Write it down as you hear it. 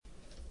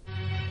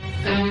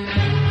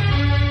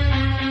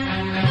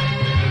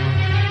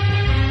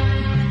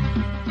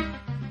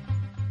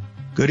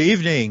Good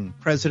evening.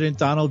 President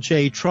Donald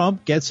J.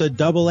 Trump gets a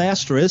double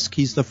asterisk.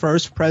 He's the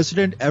first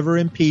president ever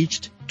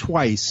impeached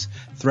twice.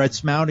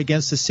 Threats mount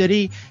against the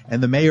city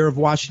and the mayor of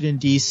Washington,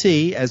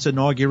 D.C. as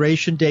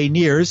Inauguration Day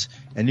nears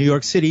and New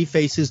York City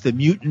faces the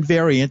mutant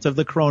variant of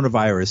the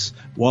coronavirus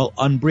while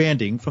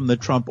unbranding from the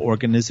Trump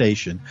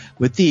Organization.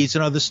 With these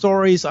and other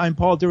stories, I'm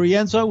Paul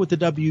DiRienzo with the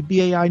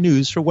WBAI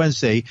News for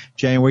Wednesday,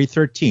 January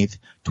 13th,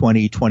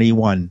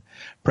 2021.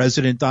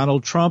 President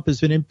Donald Trump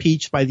has been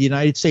impeached by the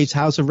United States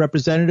House of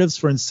Representatives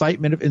for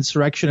incitement of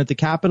insurrection at the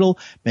Capitol,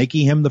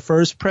 making him the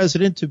first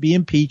president to be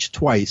impeached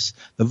twice.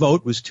 The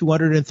vote was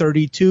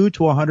 232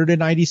 to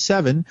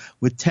 197,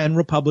 with 10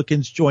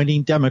 Republicans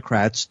joining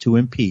Democrats to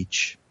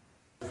impeach.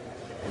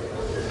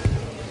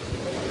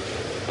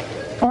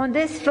 On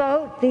this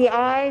vote, the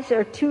ayes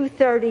are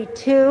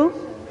 232,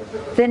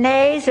 the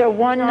nays are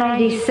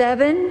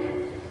 197.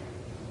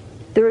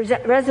 The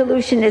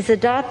resolution is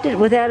adopted.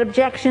 Without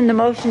objection, the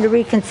motion to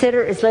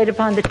reconsider is laid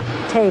upon the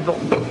table.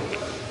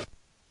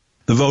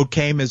 The vote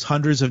came as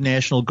hundreds of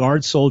National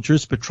Guard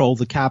soldiers patrolled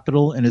the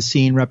Capitol in a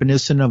scene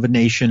reminiscent of a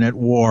nation at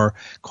war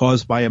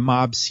caused by a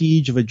mob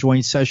siege of a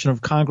joint session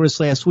of Congress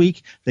last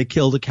week that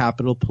killed a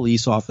Capitol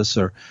police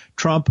officer.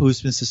 Trump,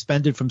 who's been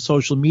suspended from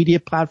social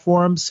media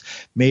platforms,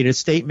 made a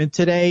statement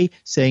today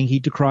saying he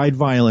decried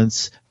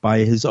violence by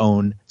his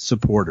own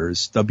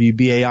supporters.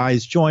 WBAI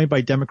is joined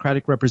by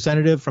Democratic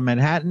Representative from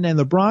Manhattan and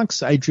the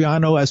Bronx,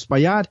 Adriano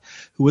Espaillat,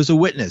 who was a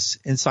witness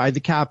inside the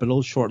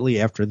Capitol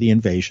shortly after the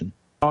invasion.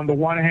 On the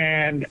one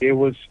hand, it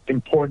was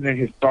important and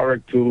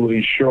historic to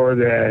ensure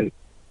that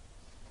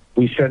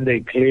we send a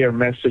clear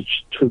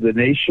message to the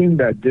nation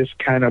that this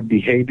kind of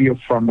behavior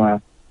from a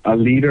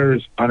leader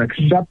is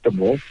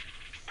unacceptable.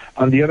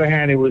 On the other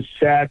hand, it was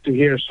sad to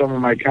hear some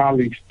of my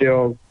colleagues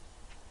still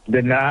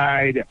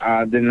denied,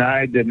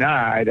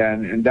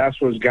 and that's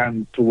what's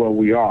gotten to where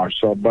we are.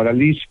 So, but at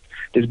least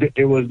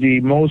it was the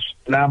most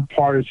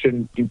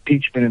nonpartisan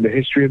impeachment in the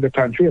history of the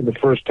country, and the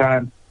first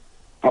time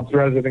a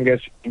president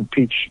gets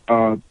impeached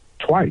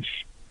twice.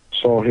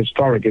 So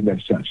historic in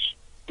that sense.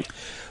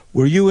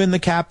 Were you in the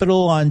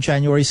Capitol on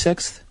January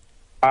 6th?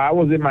 I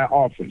was in my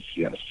office,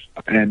 yes,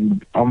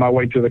 and on my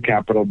way to the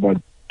Capitol,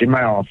 but in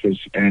my office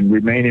and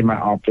remained in my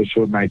office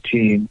with my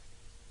team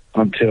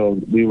until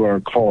we were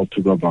called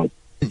to go vote.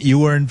 You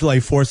weren't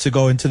forced to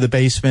go into the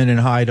basement and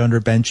hide under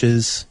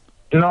benches?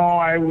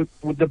 No,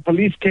 the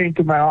police came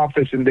to my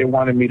office and they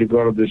wanted me to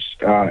go to this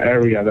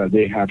area that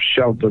they have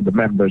sheltered the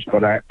members,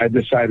 but I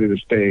decided to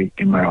stay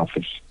in my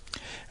office.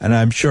 And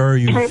I'm sure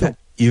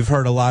you've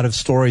heard a lot of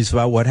stories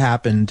about what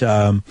happened.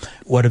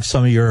 What have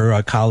some of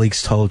your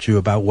colleagues told you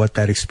about what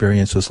that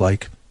experience was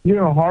like?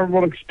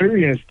 Horrible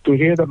experience to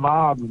hear the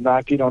mob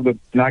knocking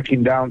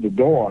down the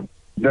door.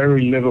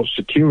 Very little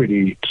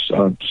security.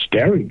 It's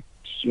scary.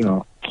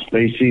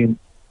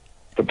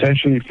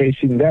 Potentially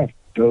facing death.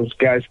 Those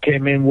guys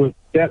came in with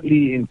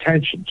deadly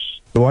intentions.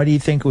 Why do you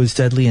think it was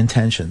deadly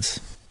intentions?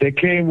 They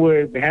came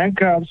with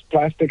handcuffs,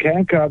 plastic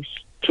handcuffs,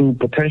 to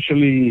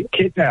potentially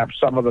kidnap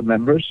some of the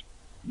members.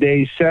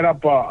 They set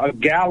up a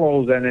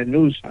gallows and a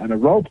noose and a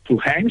rope to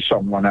hang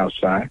someone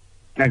outside.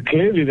 And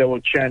clearly they were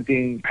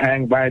chanting,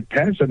 "Hang by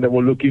Pence," and they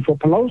were looking for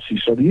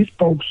Pelosi. So these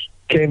folks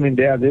came in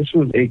there. This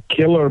was a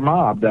killer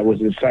mob that was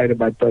incited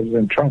by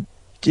President Trump.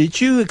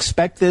 Did you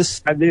expect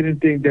this? I didn't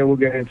think they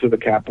would get into the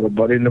Capitol,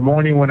 but in the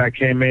morning when I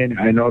came in,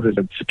 I noticed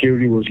that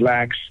security was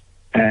lax,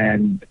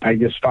 and I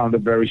just found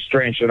it very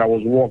strange that I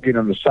was walking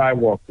on the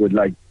sidewalk with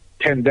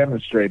 10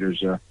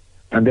 demonstrators,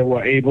 and they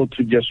were able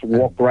to just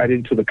walk right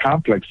into the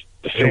complex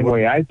the same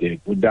way I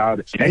did without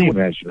any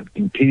measure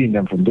impeding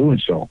them from doing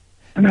so.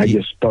 And I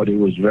just thought it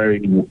was very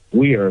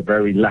weird,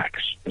 very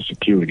lax, the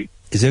security.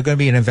 Is there going to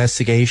be an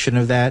investigation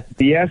of that?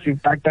 Yes. In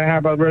fact, I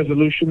have a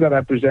resolution that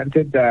I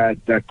presented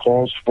that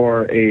calls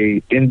for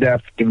a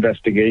in-depth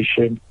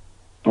investigation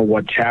of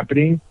what's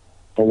happening,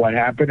 or what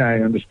happened. I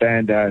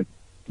understand that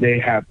they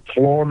have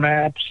floor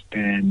maps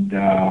and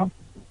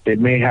they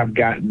may have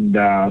gotten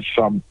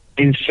some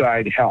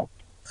inside help.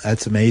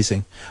 That's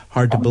amazing.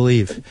 Hard to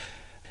believe.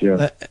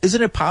 Yeah.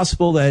 Isn't it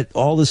possible that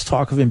all this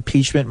talk of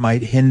impeachment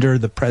might hinder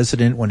the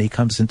president when he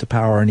comes into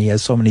power and he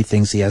has so many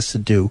things he has to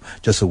do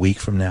just a week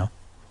from now?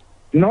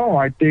 No,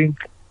 I think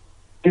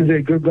it's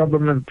a good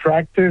government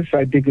practice.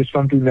 I think it's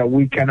something that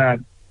we cannot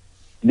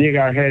dig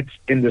our heads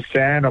in the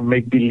sand or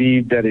make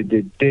believe that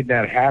it did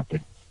not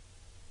happen.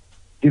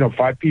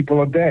 5 people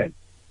are dead.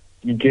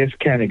 You just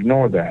can't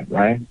ignore that,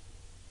 right?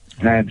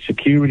 And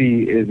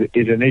security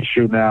is an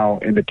issue now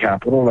in the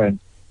Capitol, and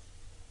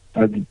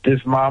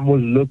this mob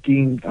was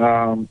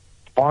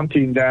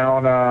hunting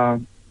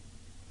down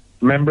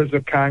members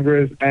of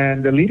Congress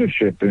and the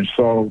leadership. And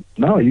so,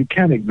 no, you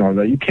can't ignore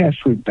that. You can't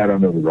sweep that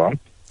under the rug.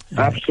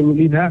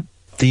 Absolutely not.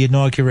 The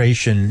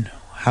inauguration,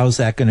 how's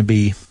that going to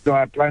be? So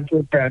I plan to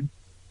attend,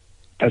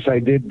 as I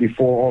did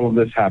before all of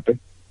this happened.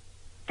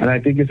 And I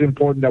think it's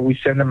important that we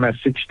send a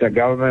message that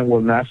government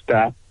will not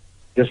stop,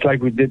 just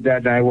like we did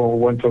that night when we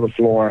went to the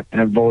floor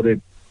and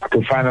voted to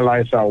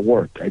finalize our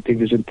work. I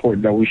think it's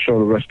important that we show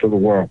the rest of the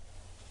world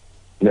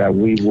that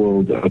we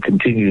will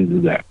continue to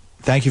do that.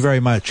 Thank you very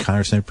much,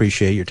 Congressman.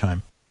 Appreciate your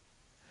time.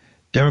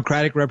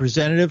 Democratic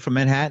representative from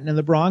Manhattan and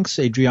the Bronx,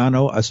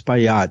 Adriano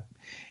Espaillat.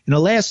 In a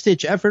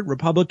last-ditch effort,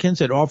 Republicans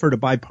had offered a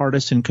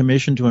bipartisan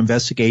commission to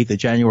investigate the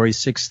January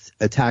 6th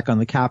attack on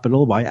the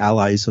Capitol by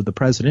allies of the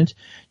president.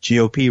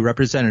 GOP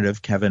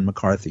Representative Kevin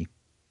McCarthy.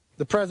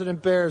 The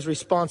president bears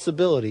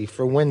responsibility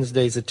for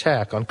Wednesday's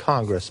attack on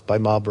Congress by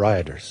mob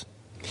rioters.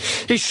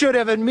 He should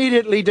have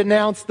immediately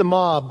denounced the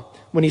mob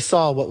when he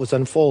saw what was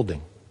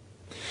unfolding.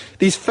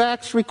 These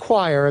facts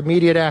require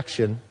immediate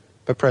action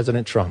by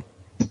President Trump.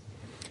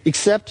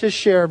 Accept his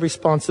share of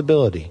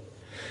responsibility,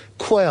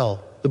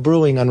 quell the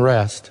brewing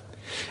unrest,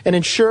 and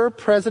ensure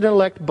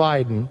President-elect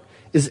Biden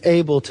is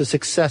able to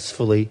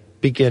successfully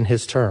begin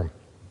his term.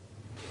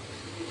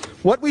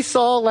 What we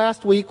saw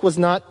last week was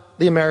not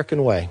the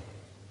American way.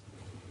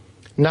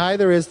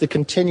 Neither is the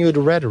continued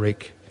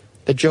rhetoric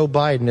that Joe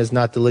Biden is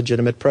not the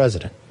legitimate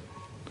president.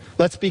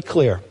 Let's be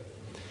clear.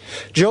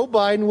 Joe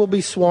Biden will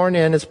be sworn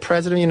in as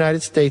President of the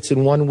United States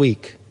in 1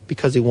 week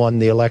because he won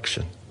the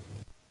election.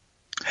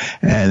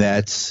 And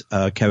that's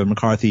Kevin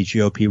McCarthy,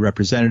 GOP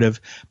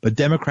representative. But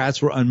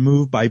Democrats were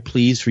unmoved by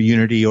pleas for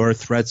unity or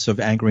threats of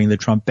angering the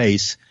Trump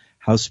base.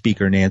 House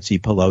Speaker Nancy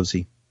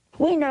Pelosi.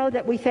 We know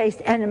that we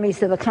faced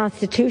enemies of the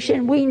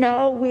Constitution. We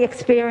know we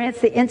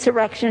experienced the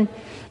insurrection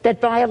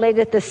that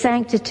violated the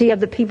sanctity of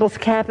the people's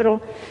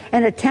capital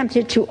and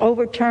attempted to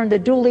overturn the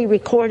duly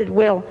recorded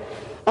will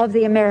of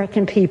the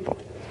American people.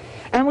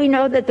 And we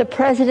know that the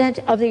President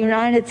of the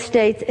United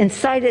States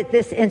incited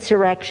this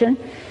insurrection,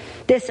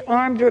 this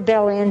armed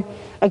rebellion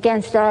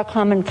against our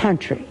common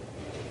country.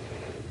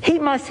 He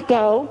must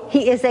go.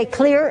 He is a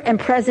clear and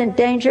present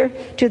danger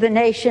to the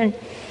nation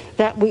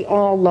that we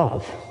all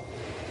love.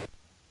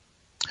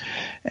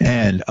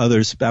 And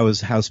others, that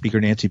was House Speaker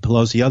Nancy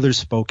Pelosi. Others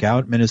spoke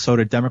out.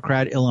 Minnesota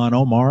Democrat Ilhan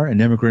Omar, an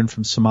immigrant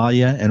from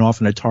Somalia and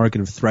often a target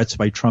of threats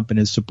by Trump and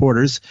his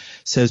supporters,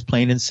 says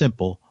plain and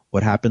simple,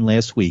 what happened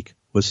last week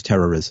was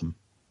terrorism.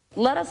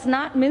 Let us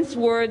not mince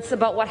words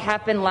about what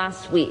happened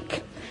last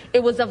week.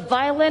 It was a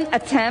violent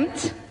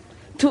attempt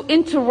to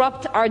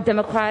interrupt our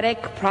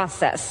democratic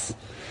process.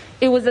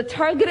 It was a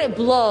targeted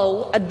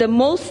blow at the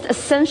most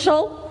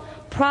essential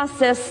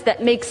process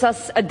that makes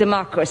us a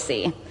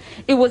democracy.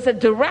 It was a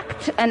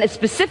direct and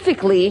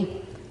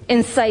specifically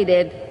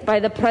incited by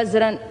the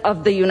President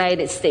of the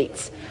United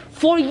States.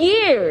 For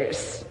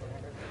years,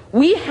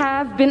 we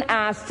have been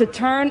asked to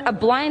turn a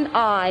blind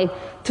eye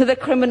to the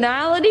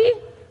criminality,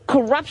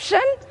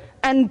 corruption,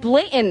 and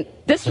blatant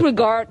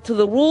disregard to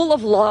the rule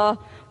of law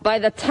by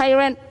the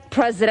tyrant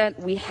president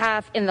we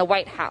have in the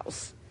White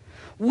House.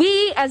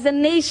 We as a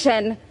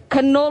nation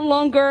can no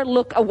longer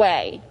look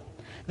away.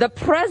 The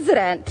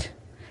president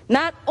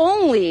not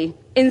only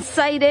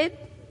incited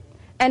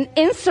an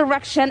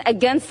insurrection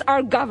against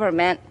our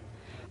government,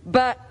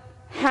 but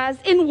has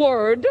in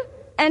word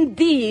and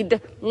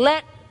deed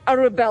led a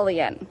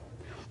rebellion.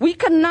 We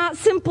cannot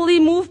simply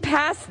move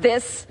past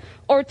this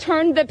or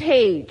turn the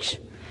page.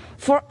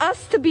 For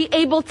us to be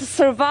able to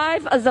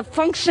survive as a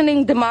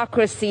functioning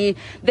democracy,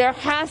 there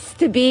has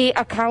to be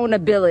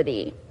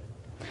accountability.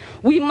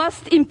 We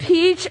must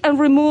impeach and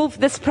remove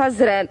this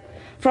president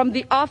from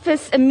the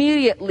office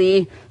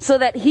immediately so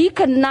that he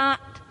cannot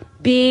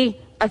be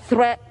a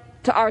threat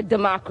to our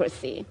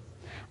democracy.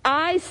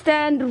 I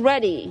stand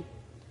ready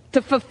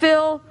to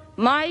fulfill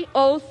my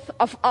oath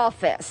of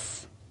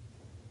office.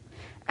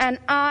 And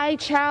I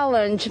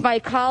challenge my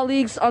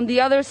colleagues on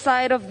the other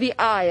side of the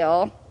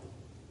aisle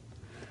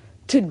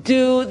to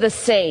do the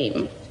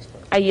same.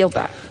 I yield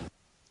back.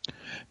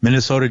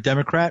 Minnesota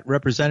Democrat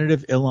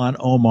Representative Ilhan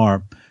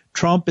Omar.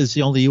 Trump is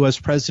the only U.S.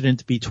 president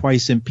to be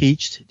twice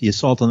impeached. The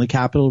assault on the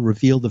Capitol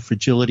revealed the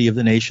fragility of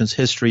the nation's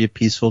history of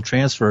peaceful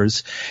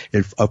transfers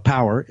of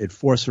power. It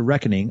forced a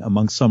reckoning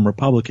among some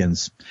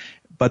Republicans.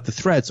 But the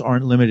threats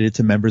aren't limited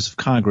to members of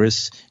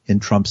Congress in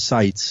Trump's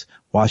sights.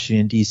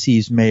 Washington,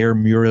 D.C.'s Mayor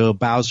Muriel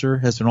Bowser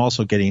has been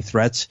also getting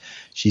threats.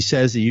 She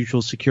says the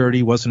usual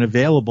security wasn't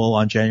available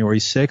on January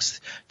 6th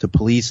to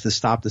police the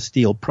Stop the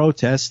Steal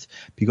protest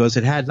because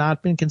it had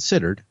not been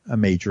considered a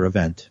major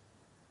event.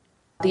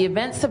 The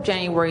events of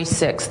January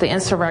 6th, the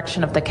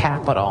insurrection of the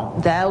Capitol,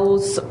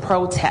 those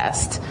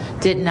protests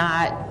did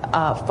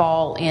not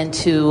fall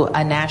into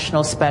a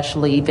national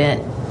special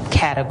event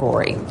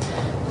category.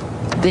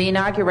 The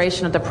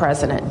inauguration of the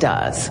president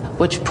does,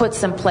 which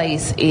puts in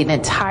place an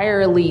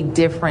entirely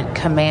different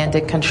command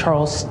and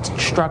control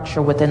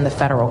structure within the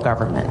federal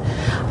government.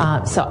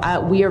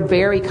 We are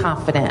very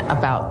confident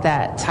about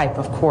that type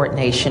of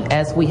coordination,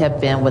 as we have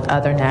been with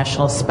other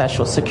national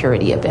special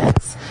security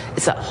events.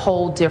 It's a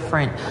whole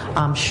different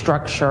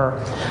structure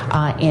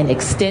in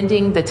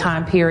extending the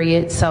time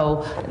period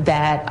so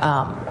that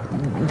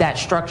that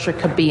structure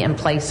could be in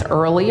place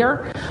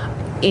earlier.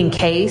 in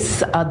case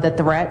the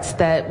threats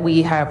that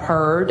we have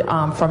heard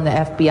from the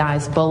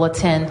FBI's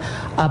bulletin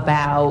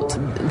about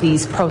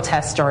these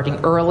protests starting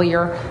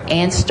earlier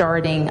and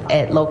starting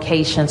at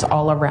locations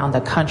all around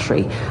the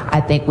country,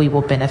 I think we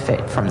will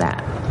benefit from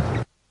that.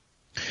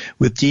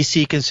 With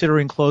D.C.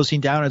 considering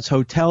closing down its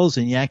hotels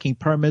and yanking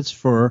permits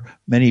for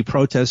many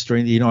protests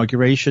during the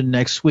inauguration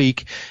next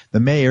week, the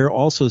mayor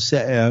also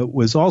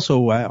was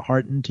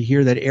heartened to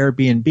hear that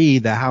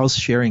Airbnb, the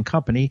house-sharing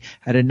company,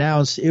 had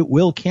announced it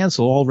will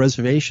cancel all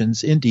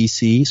reservations in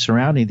D.C.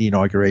 surrounding the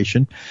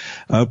inauguration.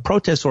 A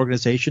protest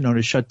organization known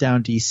as Shut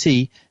Down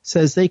D.C.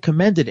 says they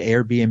commended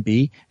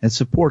Airbnb and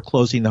support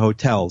closing the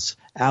hotels.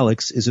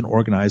 Alex is an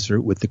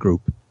organizer with the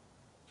group.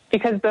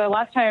 Because the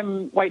last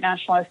time white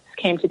nationalists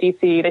came to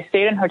D.C., they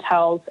stayed in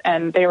hotels,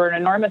 and they were an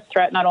enormous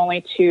threat not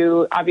only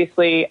to,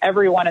 obviously,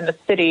 everyone in the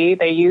city.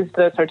 They used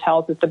those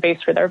hotels as the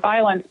base for their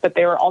violence, but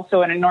they were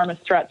also an enormous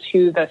threat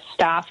to the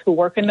staff who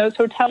work in those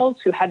hotels,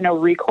 who had no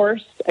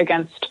recourse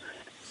against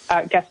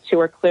guests who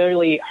were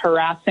clearly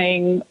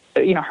harassing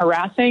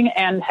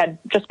and had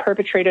just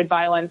perpetrated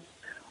violence.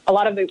 A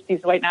lot of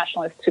these white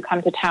nationalists who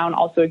come to town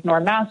also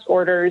ignore mask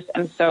orders,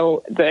 and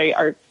so they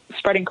are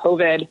spreading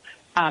COVID.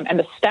 And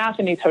the staff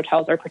in these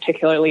hotels are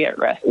particularly at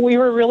risk. We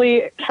were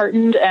really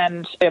heartened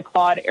and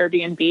applaud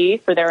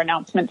Airbnb for their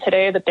announcement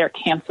today that they're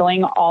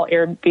canceling all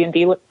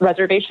Airbnb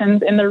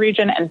reservations in the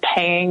region and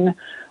paying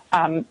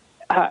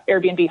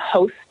Airbnb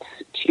hosts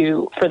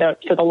for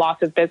the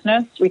loss of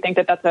business. We think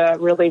that that's a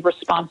really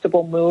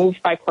responsible move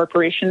by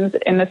corporations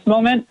in this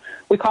moment.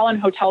 We call on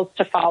hotels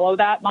to follow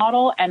that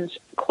model and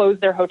close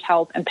their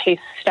hotels and pay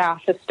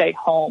staff to stay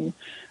home.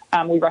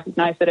 We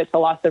recognize that it's a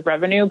loss of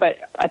revenue, but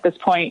at this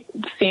point,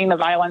 seeing the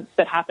violence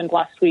that happened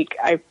last week,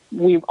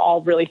 we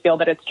all really feel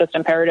that it's just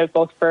imperative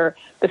both for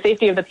the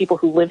safety of the people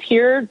who live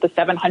here, the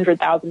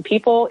 700,000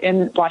 people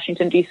in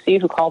Washington, D.C.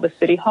 who call the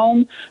city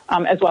home,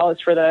 as well as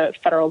for the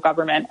federal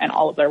government and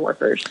all of their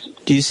workers.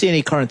 Do you see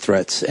any current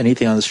threats,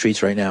 anything on the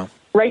streets right now?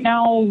 Right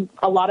now,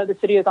 a lot of the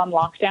city is on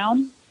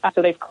lockdown.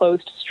 So they've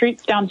closed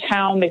streets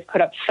downtown. They've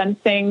put up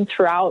fencing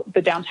throughout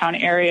the downtown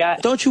area.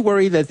 Don't you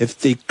worry that if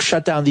they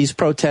shut down these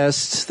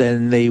protests,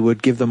 then they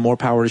would give them more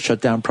power to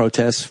shut down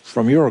protests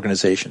from your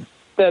organization?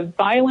 The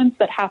violence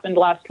that happened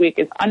last week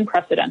is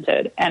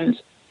unprecedented. And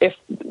if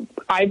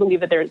I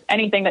believe that there's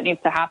anything that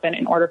needs to happen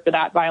in order for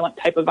that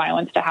type of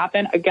violence to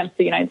happen against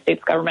the United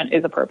States government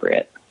is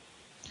appropriate.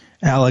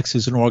 Alex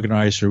is an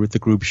organizer with the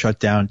group Shut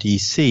Down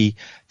D.C.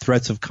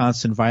 Threats of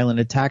constant violent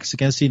attacks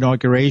against the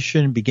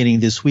inauguration beginning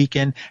this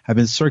weekend have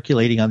been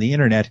circulating on the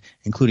internet,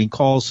 including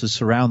calls to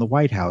surround the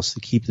White House to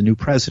keep the new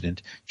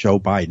president, Joe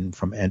Biden,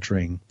 from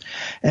entering.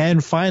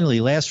 And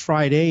finally, last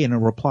Friday, in a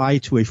reply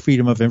to a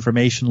Freedom of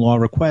Information law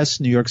request,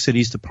 New York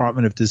City's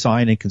Department of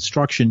Design and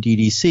Construction,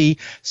 DDC,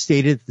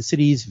 stated that the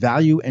city's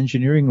value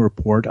engineering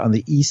report on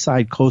the East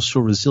Side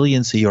Coastal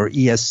Resiliency, or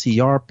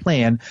ESCR,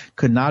 plan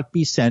could not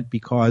be sent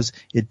because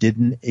it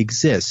didn't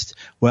exist.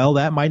 Well,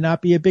 that might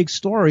not be a big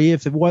story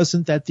if it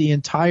wasn't that the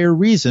entire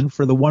reason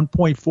for the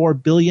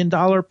 $1.4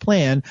 billion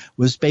plan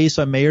was based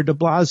on Mayor de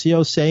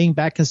Blasio saying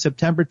back in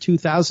September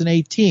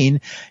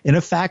 2018 in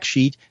a fact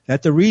sheet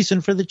that the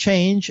reason for the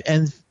change,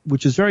 and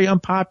which is very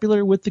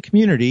unpopular with the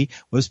community,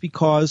 was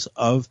because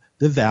of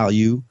the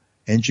value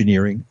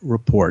engineering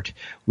report.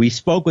 We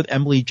spoke with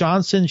Emily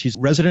Johnson. She's a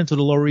resident of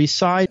the Lower East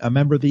Side, a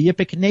member of the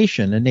Yupik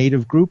Nation, a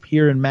native group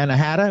here in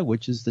Manhattan,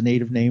 which is the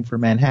native name for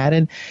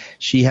Manhattan.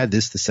 She had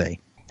this to say.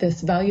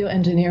 This value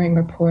engineering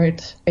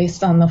report,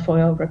 based on the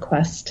FOIL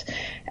request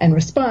and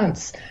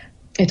response,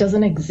 it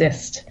doesn't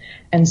exist.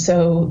 And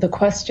so the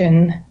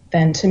question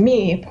then to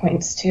me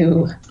points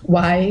to,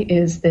 why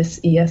is this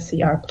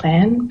ESCR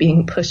plan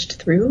being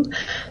pushed through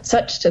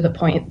such to the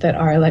point that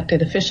our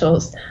elected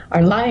officials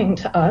are lying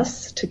to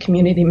us, to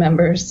community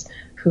members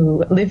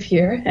who live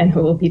here and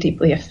who will be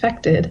deeply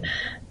affected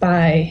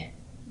by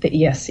the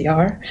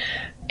ESCR,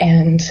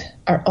 and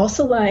are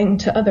also lying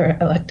to other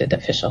elected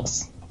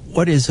officials.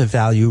 What is a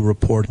value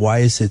report? Why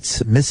is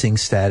its missing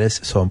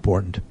status so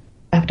important?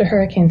 After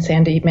Hurricane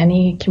Sandy,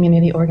 many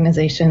community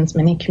organizations,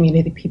 many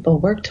community people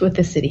worked with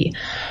the city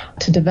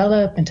to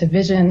develop and to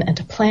vision and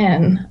to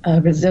plan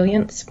a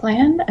resilience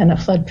plan and a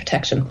flood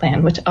protection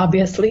plan, which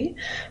obviously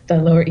the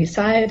Lower East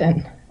Side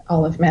and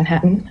all of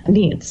Manhattan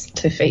needs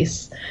to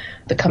face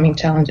the coming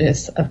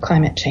challenges of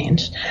climate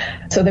change.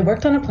 So they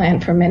worked on a plan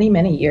for many,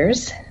 many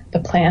years. The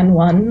plan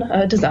won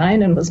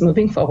design and was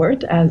moving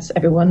forward as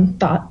everyone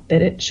thought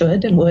that it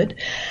should and would.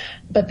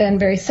 But then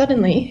very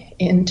suddenly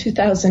in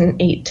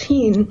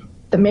 2018,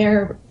 the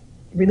mayor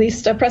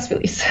released a press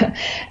release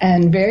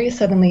and very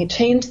suddenly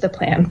changed the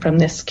plan from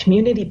this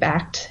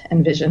community-backed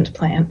envisioned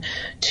plan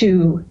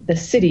to the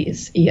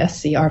city's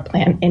ESCR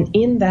plan. And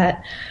in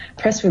that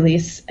press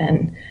release,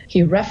 and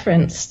he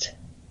referenced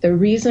the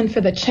reason for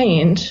the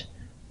change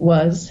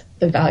was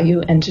the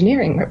value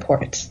engineering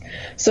report.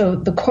 So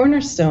the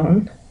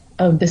cornerstone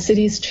of the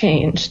city's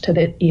change to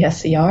the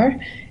ESCR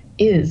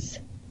is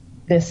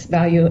this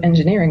value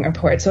engineering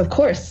report. So of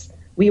course,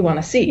 we want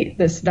to see,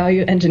 this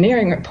value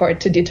engineering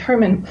report, to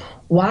determine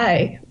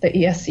why the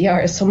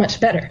ESCR is so much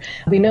better.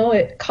 We know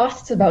it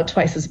costs about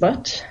twice as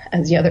much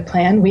as the other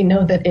plan. We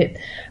know that it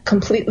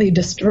completely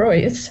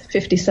destroys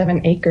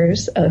 57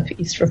 acres of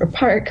East River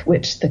Park,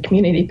 which the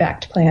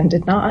community-backed plan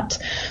did not.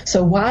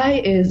 So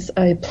why is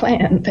a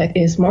plan that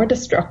is more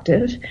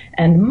destructive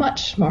and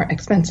much more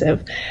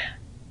expensive,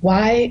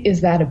 why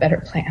is that a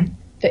better plan?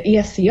 The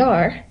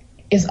ESCR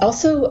is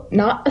also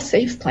not a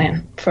safe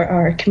plan for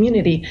our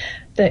community.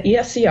 The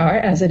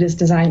ESCR, as it is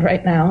designed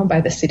right now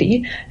by the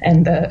city,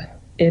 and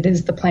it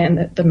is the plan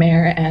that the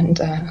mayor and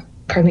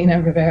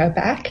Carlina Rivera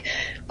back,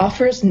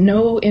 offers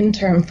no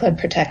interim flood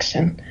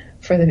protection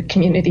for the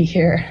community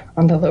here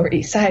on the Lower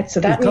East Side. So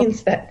that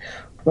means that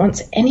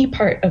once any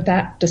part of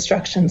that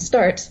destruction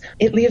starts,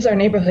 it leaves our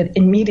neighborhood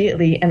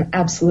immediately and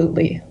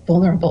absolutely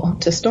vulnerable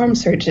to storm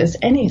surges,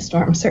 any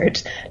storm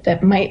surge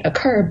that might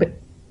occur, but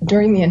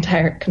during the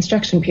entire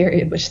construction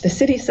period, which the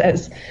city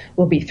says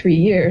will be 3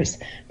 years,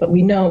 but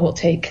we know will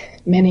take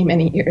many,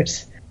 many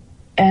years.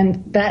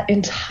 And that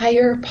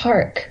entire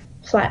park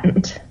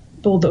flattened,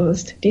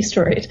 bulldozed,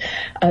 destroyed.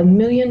 1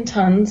 million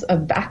tons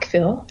of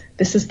backfill,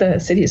 this is the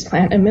city's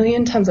plan, 1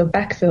 million tons of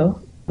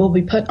backfill will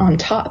be put on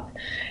top,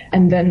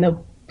 and then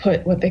they'll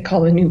put what they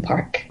call a new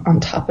park on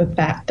top of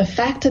that. The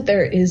fact that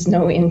there is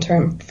no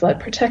interim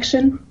flood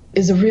protection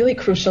is a really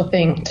crucial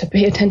thing to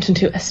pay attention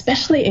to,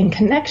 especially in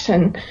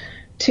connection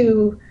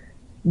to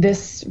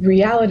this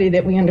reality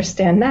that we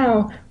understand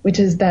now, which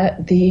is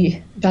that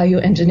the value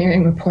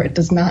engineering report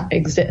does not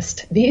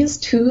exist. These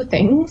two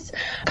things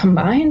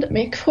combined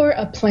make for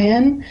a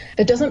plan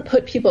that doesn't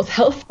put people's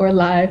health or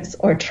lives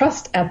or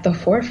trust at the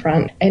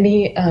forefront.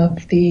 Any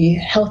of the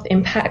health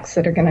impacts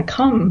that are going to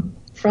come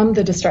from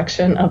the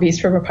destruction of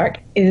East River Park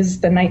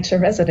is the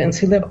NYCHA residents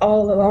who live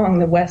all along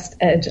the west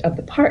edge of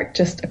the park,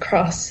 just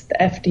across the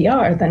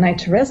FDR, the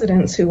NYCHA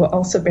residents who will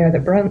also bear the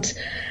brunt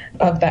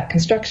of that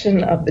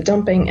construction, of the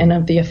dumping, and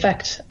of the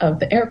effect of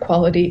the air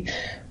quality,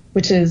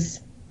 which is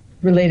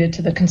related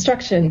to the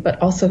construction,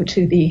 but also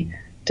to the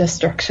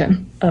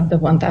destruction of the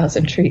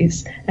 1,000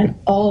 trees and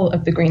all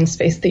of the green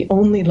space, the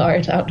only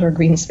large outdoor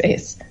green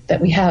space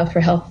that we have for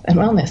health and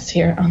wellness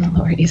here on the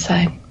Lower East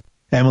Side.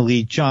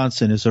 Emily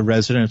Johnson is a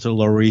resident of the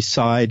Lower East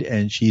Side,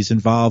 and she's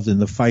involved in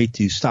the fight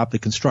to stop the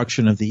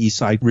construction of the East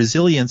Side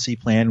Resiliency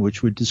Plan,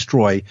 which would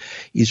destroy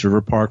East River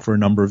Park for a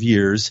number of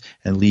years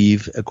and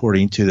leave,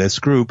 according to this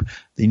group,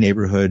 the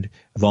neighborhood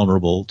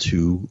vulnerable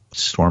to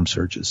storm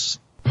surges.